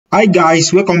Hi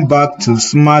guys, welcome back to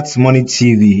Smart Money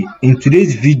TV. In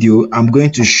today's video, I'm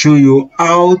going to show you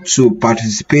how to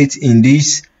participate in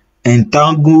this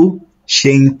Entangle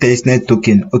Testnet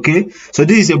token. Okay, so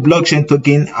this is a blockchain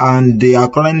token and they are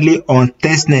currently on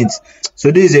testnet.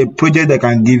 So this is a project that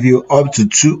can give you up to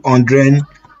 $200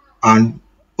 and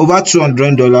over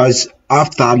 $200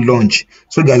 after launch.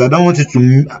 So guys, I don't want you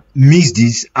to miss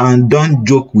this and don't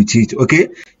joke with it. Okay,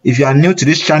 if you are new to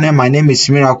this channel, my name is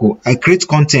Miracle. I create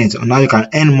content on how you can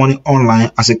earn money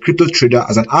online as a crypto trader,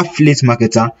 as an affiliate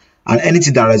marketer, and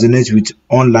anything that resonates with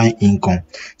online income.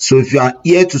 So if you are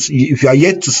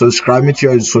yet to subscribe, make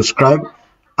sure you subscribe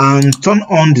and turn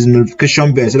on the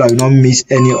notification bell so that you don't miss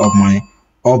any of my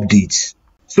updates.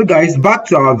 So guys, back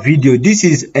to our video. This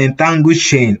is Entangle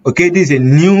Chain. Okay, this is a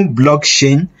new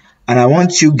blockchain and I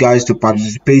want you guys to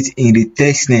participate in the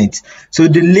testnet. So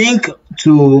the link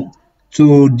to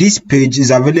this page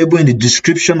is available in the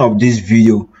description of this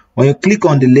video. When you click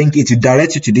on the link, it will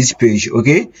direct you to this page.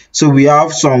 Okay, so we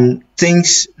have some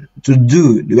things to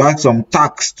do. We have some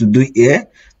tasks to do here,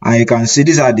 and you can see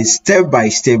these are the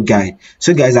step-by-step guide.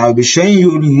 So guys, I will be showing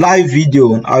you live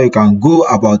video on how you can go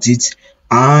about it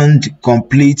and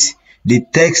complete the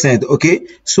testnet. Okay,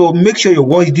 so make sure you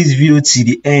watch this video till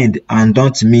the end and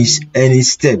don't miss any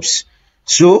steps.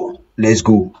 So let's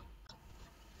go.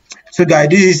 So guys,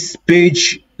 this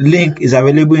page link is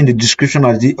available in the description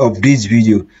of this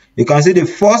video. You can see the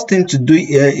first thing to do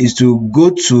here is to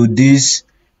go to this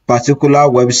particular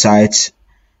website.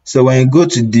 So when you go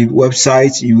to the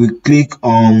website, you will click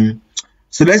on,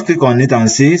 so let's click on it and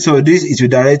see. So this, it will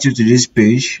direct you to this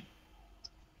page.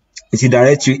 It will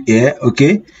direct you here.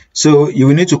 Okay, so you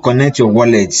will need to connect your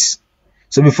wallets.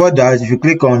 So before that, if you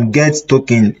click on get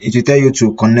token, it will tell you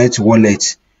to connect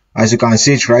wallet. As you can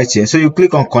see it right here. So you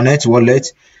click on connect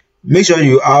wallet. Make sure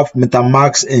you have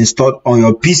MetaMask installed on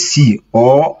your PC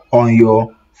or on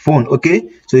your phone. Okay,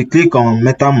 so you click on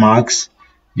MetaMask.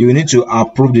 You need to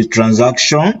approve the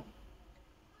transaction.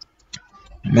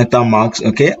 MetaMask.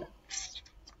 Okay,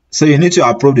 so you need to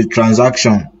approve the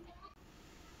transaction.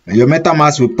 Your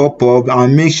MetaMask will pop up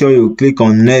and make sure you click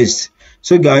on next.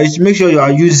 So guys, make sure you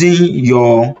are using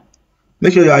your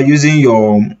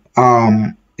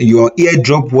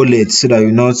airdrop wallet so that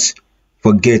you not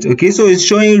forget. Okay, so it's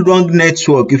showing wrong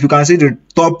network. If you can see the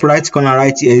top right corner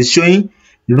right here, it's showing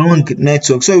wrong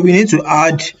network. So we need to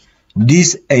add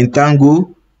this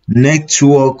Entangle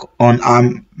network on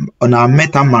our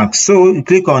MetaMask. So you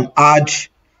click on add.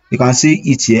 You can see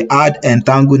it here, add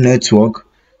Entangle network.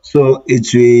 So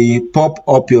it will pop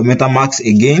up your MetaMask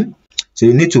again. So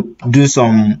you need to do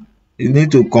you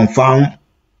need to confirm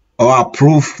or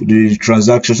approve the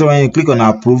transaction. So when you click on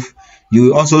approve, you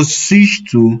will also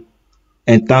switch to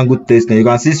Entangle Testnet. You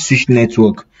can see switch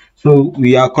network. So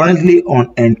we are currently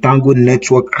on Entangle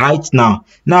network right now.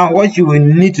 Now what you will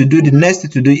need to do, the next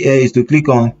thing to do here is to click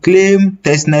on claim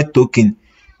testnet token.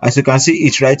 As you can see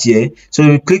it right here. So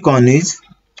you click on it.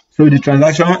 So the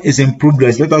transaction is in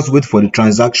progress. Let us wait for the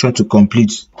transaction to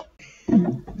complete.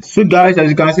 So guys, as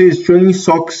you can see, it's showing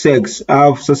success.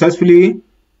 I've successfully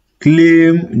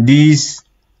claim this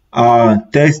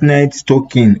testnet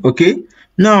token. Okay,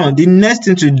 now the next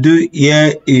thing to do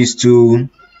here is you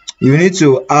need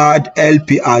to add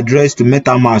LP address to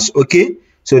MetaMask. Okay,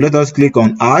 so let us click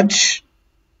on add.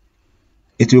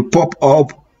 It will pop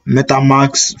up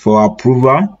MetaMask for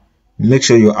approval. Make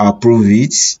sure you approve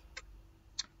it.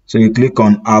 So you click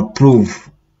on approve.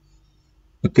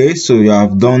 Okay, so you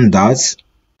have done that.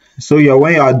 So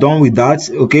when you are done with that,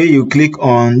 okay, you click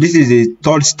on, this is the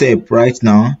third step right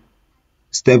now.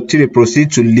 Step 3,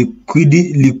 proceed to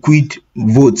liquid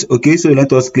vote. Okay, so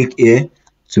let us click here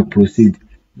to proceed.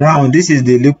 Now this is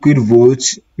the liquid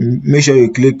vote. Make sure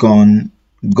you click on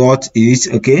got it.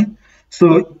 Okay,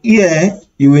 so here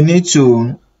you will need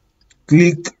to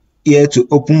click here to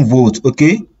open vote.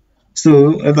 Okay, so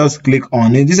let us click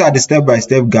on it. These are the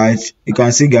step-by-step guides. You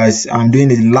can see guys, I'm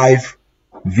doing a live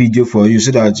video for you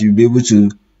so that you'll be able to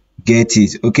get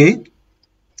it. Okay,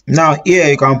 now here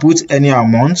you can put any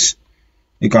amount.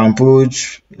 You can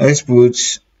put, let's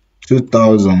put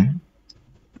 2,000.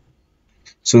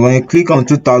 So when you click on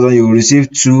 2,000, you will receive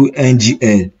 2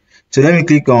 NGL. So let me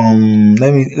click on,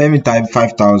 let me type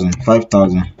 5,000.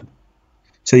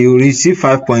 So you will receive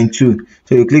 5.2.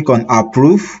 So you click on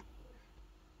approve.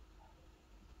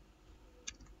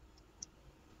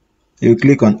 You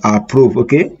click on approve.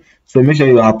 Okay, so make sure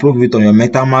you approve it on your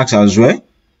MetaMask as well.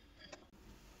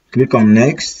 Click on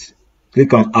next.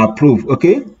 Click on approve.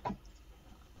 Okay,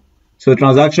 so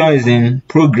transaction is in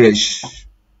progress.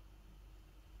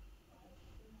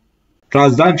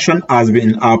 Transaction has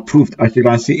been approved, as you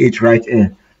can see it right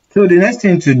here. So the next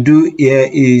thing to do here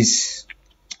is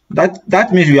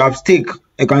that means we have stake.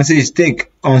 You can see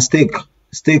stake on stake.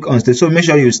 So make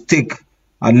sure you stake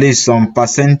at least some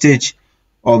percentage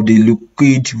of the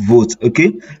liquid vote.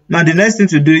 Okay, now the next thing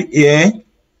to do here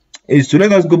is to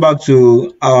let us go back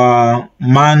to our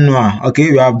manual.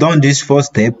 Okay, we have done this first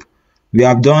step. We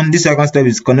have done this second step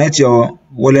is connect your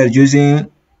wallet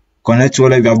using connect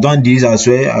wallet. We have done this as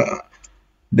well.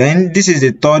 Then this is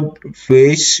the third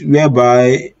phase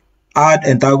whereby add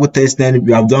Entangle Testnet.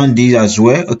 We have done this as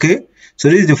well. Okay, so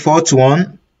this is the fourth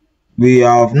one. We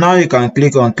have now you can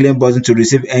click on claim button to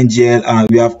receive NGL, and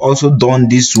we have also done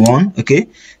this one. Okay,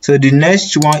 so the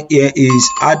next one here is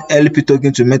add LP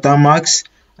token to MetaMask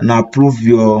and approve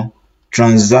your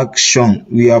transaction.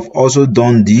 We have also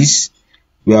done this.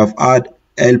 We have add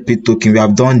LP token. We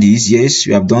have done this. Yes,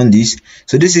 we have done this.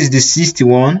 So this is the sixth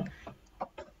one.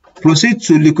 Proceed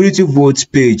to liquidity vote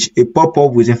page. A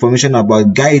pop-up with information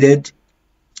about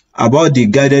the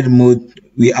guided mode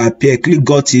will appear. Click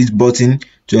got it button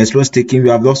to explore staking. We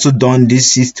have also done this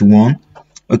sixth one.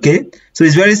 Okay, so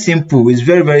it's very simple. It's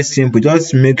very simple.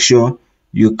 Just make sure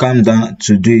you calm down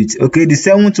to do it. Okay, the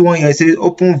seventh one here says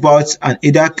open vault and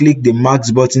either click the max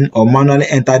button or manually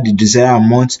enter the desired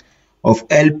amount of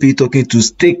LP token to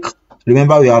stake.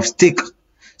 Remember, we have stake.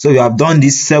 So we have done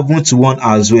this seventh one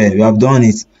as well. We have done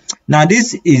it. Now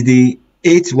this is the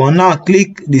eighth one. Now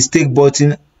click the stake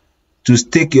button to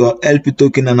stake your LP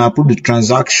token and approve the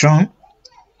transaction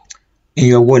in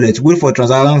your wallet. Wait for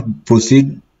transaction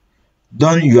proceed.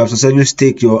 Done. You have successfully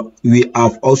staked your. We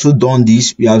have also done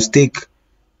this. We have staked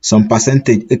some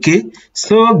percentage. Okay,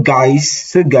 so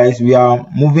guys, we are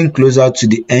moving closer to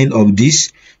the end of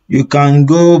this. You can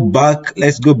go back.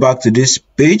 Let's go back to this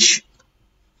page.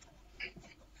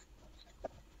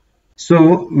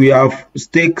 So we have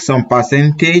staked some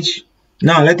percentage.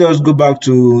 Now let us go back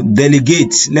to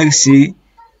delegate. Let's see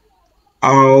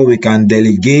how we can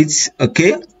delegate.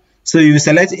 Okay, so you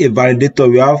select a validator.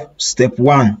 We have step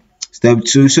 1, step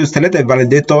 2. So select a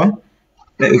validator.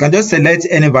 You can just select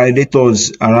any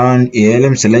validators around here.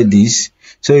 Let me select this.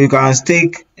 So you can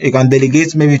stake, you can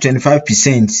delegate maybe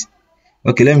 25%.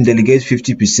 Okay, let me delegate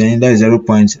 50%. That is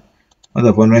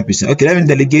 0.1%. Okay, let me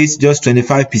delegate just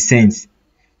 25%.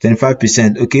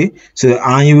 25%. Okay, so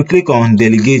and you will click on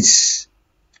delegates.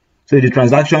 So the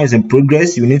transaction is in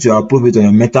progress. You need to approve it on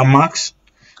your MetaMask.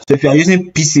 So if you are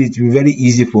using PC, it will be very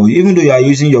easy for you. Even though you are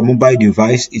using your mobile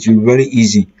device, it will be very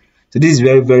easy. So this is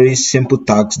very simple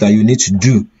task that you need to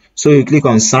do. So you click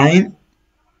on sign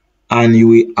and you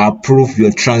will approve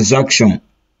your transaction.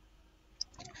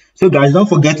 So guys, don't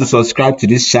forget to subscribe to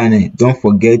this channel. Don't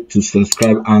forget to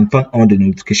subscribe and turn on the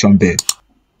notification bell.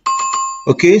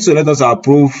 Okay, so let us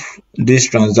approve this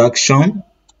transaction.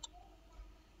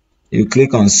 You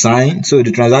click on sign. So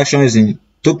the transaction is in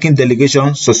token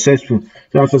delegation successful.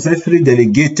 So I've successfully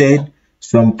delegated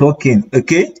some token.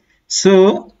 Okay,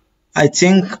 so I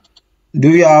think do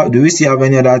we still have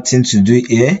any other thing to do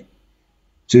here?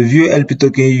 To view LP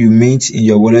token you mint in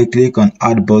your wallet, click on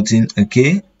add button.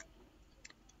 Okay,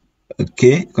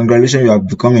 congratulations, you have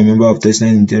become a member of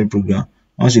Testnet Intel program.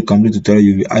 Once you complete the tutorial,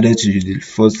 you'll be added to the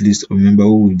first list of members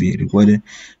who will be rewarded.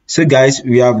 So guys,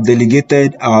 we have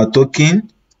delegated our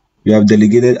token. You can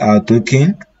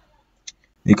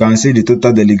see the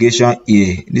total delegation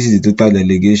here. This is the total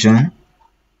delegation.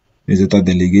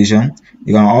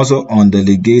 You can also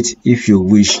undelegate if you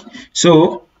wish.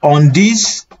 So on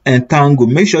this Entangle,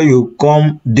 make sure you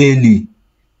come daily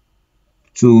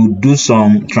to do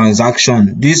some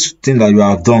transaction. This thing that you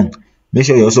have done, make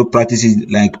sure you also practice it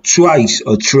like twice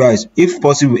or thrice, if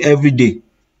possible every day.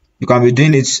 You can be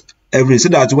doing it every day, so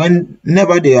that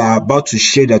whenever they are about to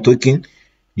share the token,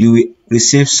 you will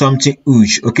receive something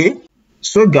huge. Okay,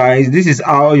 so guys, this is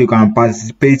how you can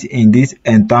participate in this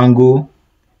Entangle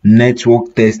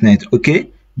network testnet. Okay,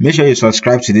 make sure you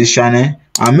subscribe to this channel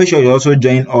and make sure you also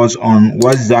join us on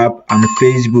WhatsApp and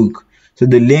Facebook. So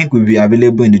the link will be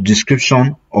available in the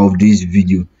description of this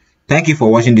video. Thank you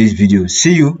for watching this video.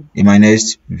 See you in my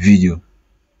next video.